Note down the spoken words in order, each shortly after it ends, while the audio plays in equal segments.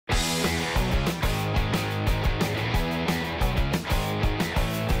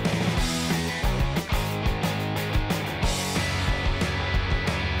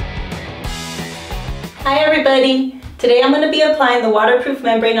Hi everybody! Today I'm going to be applying the waterproof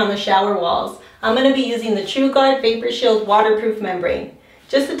membrane on the shower walls. I'm going to be using the Trugard Vapor Shield waterproof membrane.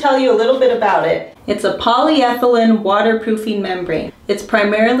 Just to tell you a little bit about it, it's a polyethylene waterproofing membrane. It's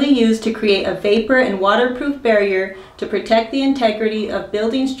primarily used to create a vapor and waterproof barrier to protect the integrity of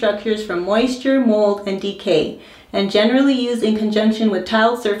building structures from moisture, mold, and decay, and generally used in conjunction with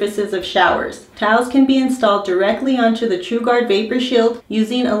tiled surfaces of showers. Tiles can be installed directly onto the Trugard Vapor Shield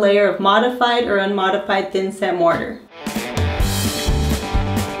using a layer of modified or unmodified thin-set mortar.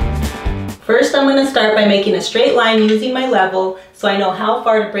 First, I'm going to start by making a straight line using my level so I know how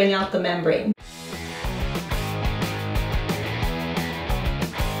far to bring out the membrane.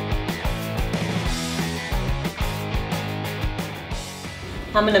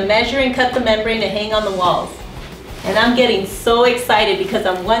 I'm going to measure and cut the membrane to hang on the walls. And I'm getting so excited because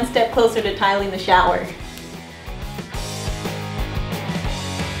I'm one step closer to tiling the shower.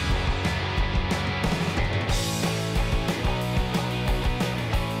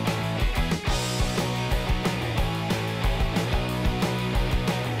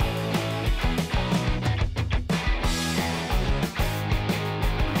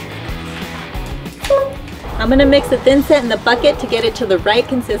 I'm going to mix the thin set in the bucket to get it to the right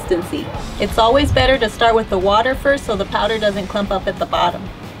consistency. It's always better to start with the water first so the powder doesn't clump up at the bottom.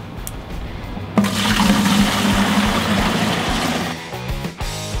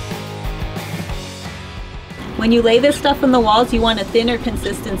 When you lay this stuff on the walls, you want a thinner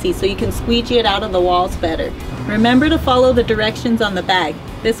consistency so you can squeegee it out of the walls better. Remember to follow the directions on the bag.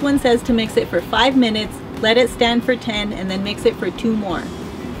 This one says to mix it for 5 minutes, let it stand for 10, and then mix it for 2 more.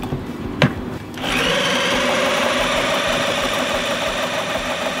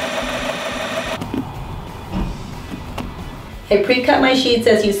 I pre-cut my sheets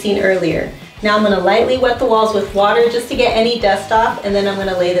as you've seen earlier. Now I'm going to lightly wet the walls with water just to get any dust off, and then I'm going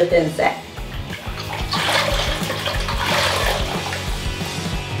to lay the thin set.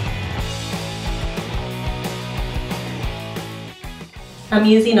 I'm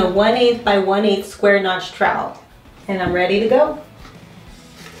using a 1/8 by 1/8 square notch trowel, and I'm ready to go.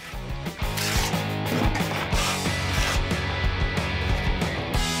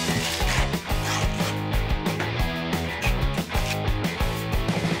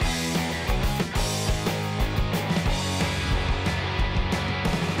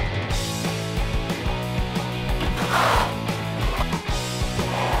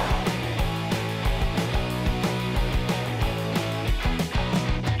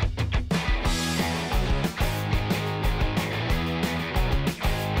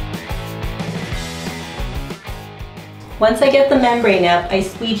 Once I get the membrane up, I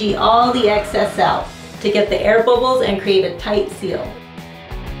squeegee all the excess out to get the air bubbles and create a tight seal.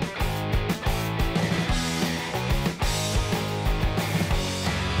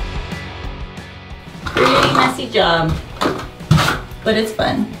 Pretty messy job, but it's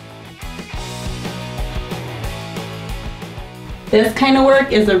fun. This kind of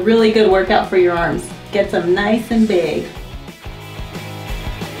work is a really good workout for your arms. Gets them nice and big.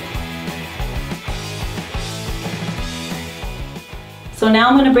 So now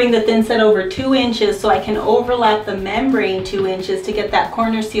I'm going to bring the thin set over 2 inches so I can overlap the membrane 2 inches to get that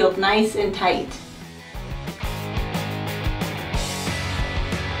corner sealed nice and tight.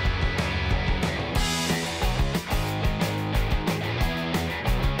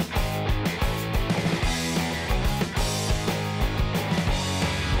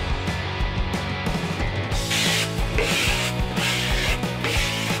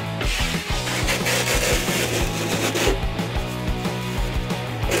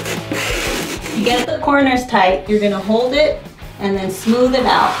 To get the corners tight, you're going to hold it and then smooth it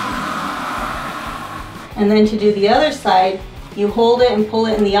out. And then to do the other side, you hold it and pull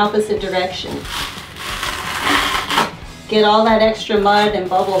it in the opposite direction. Get all that extra mud and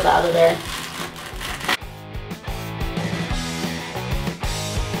bubbles out of there.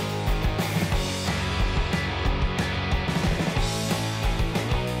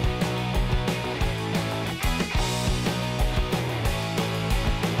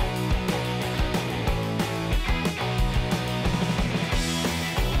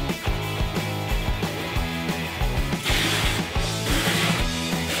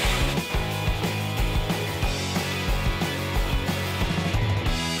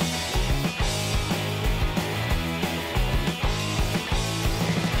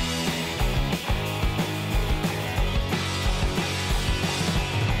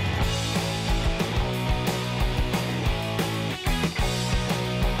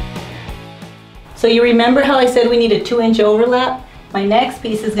 So you remember how I said we need a 2-inch overlap? My next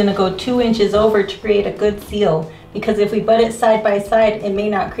piece is going to go 2 inches over to create a good seal, because if we butt it side by side, it may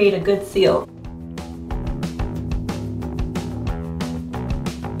not create a good seal.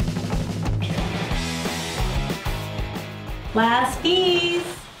 Last piece.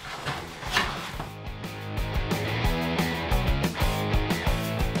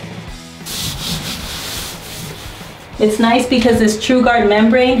 It's nice because this Trugard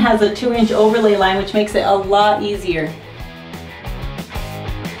membrane has a 2-inch overlay line, which makes it a lot easier.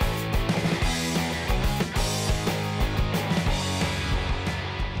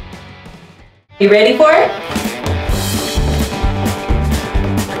 You ready for it?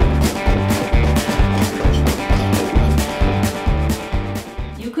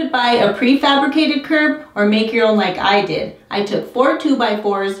 You could buy a prefabricated curb or make your own like I did. I took 4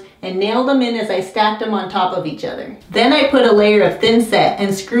 2x4s and nailed them in as I stacked them on top of each other. Then I put a layer of thin set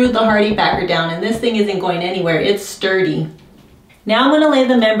and screwed the hardy backer down, and this thing isn't going anywhere, it's sturdy. Now I'm going to lay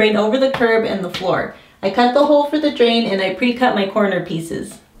the membrane over the curb and the floor. I cut the hole for the drain and I pre-cut my corner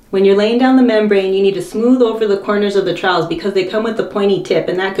pieces. When you're laying down the membrane, you need to smooth over the corners of the trowels because they come with a pointy tip,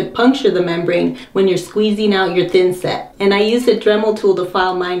 and that could puncture the membrane when you're squeezing out your thin set. And I used a Dremel tool to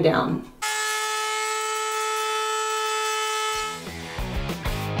file mine down.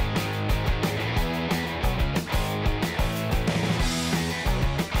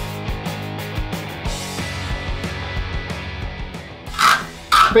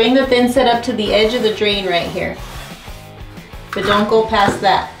 Bring the thin set up to the edge of the drain right here, but don't go past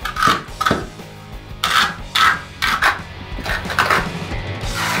that.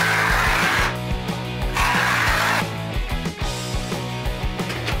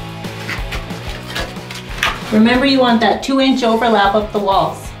 Remember, you want that 2-inch overlap up the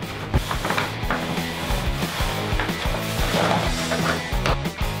walls.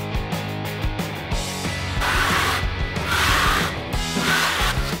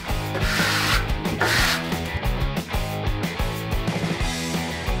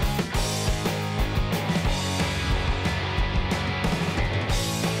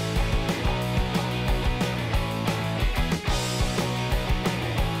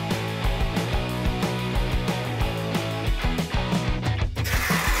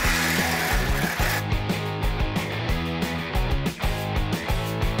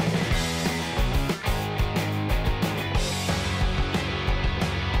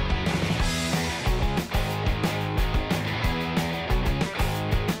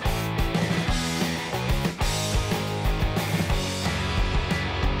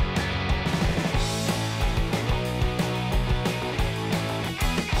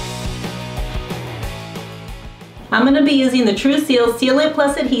 I'm going to be using the Tru-Seal Sealant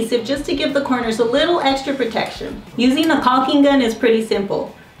Plus adhesive just to give the corners a little extra protection. Using a caulking gun is pretty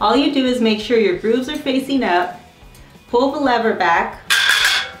simple. All you do is make sure your grooves are facing up, pull the lever back,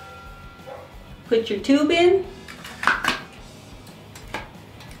 put your tube in,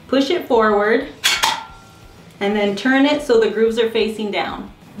 push it forward, and then turn it so the grooves are facing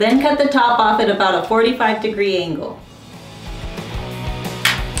down. Then cut the top off at about a 45-degree angle.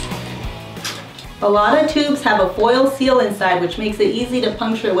 A lot of tubes have a foil seal inside, which makes it easy to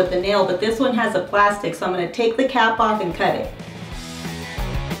puncture with a nail, but this one has a plastic, so I'm going to take the cap off and cut it.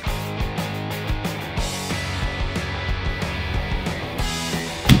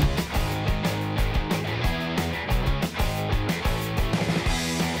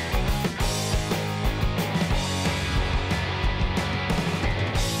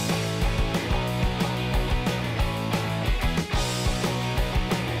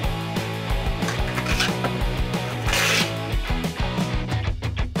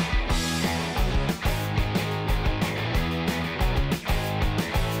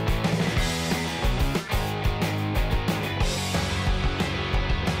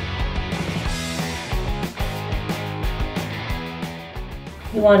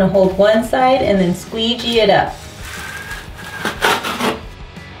 You want to hold one side and then squeegee it up.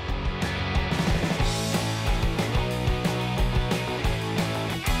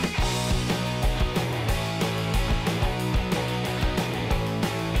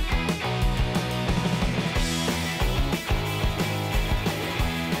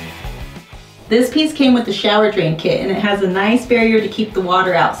 This piece came with the shower drain kit, and it has a nice barrier to keep the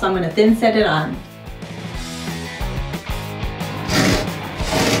water out, so I'm going to thin set it on.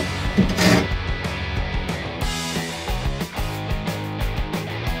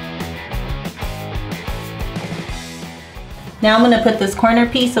 Now I'm going to put this corner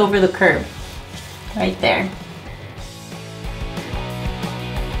piece over the curb, right there.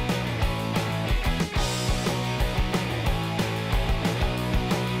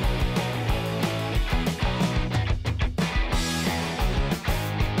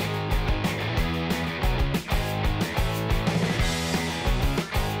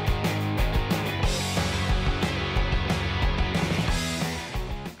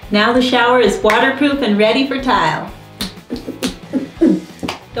 Now the shower is waterproof and ready for tile.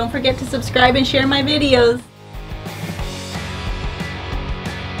 Don't forget to subscribe and share my videos.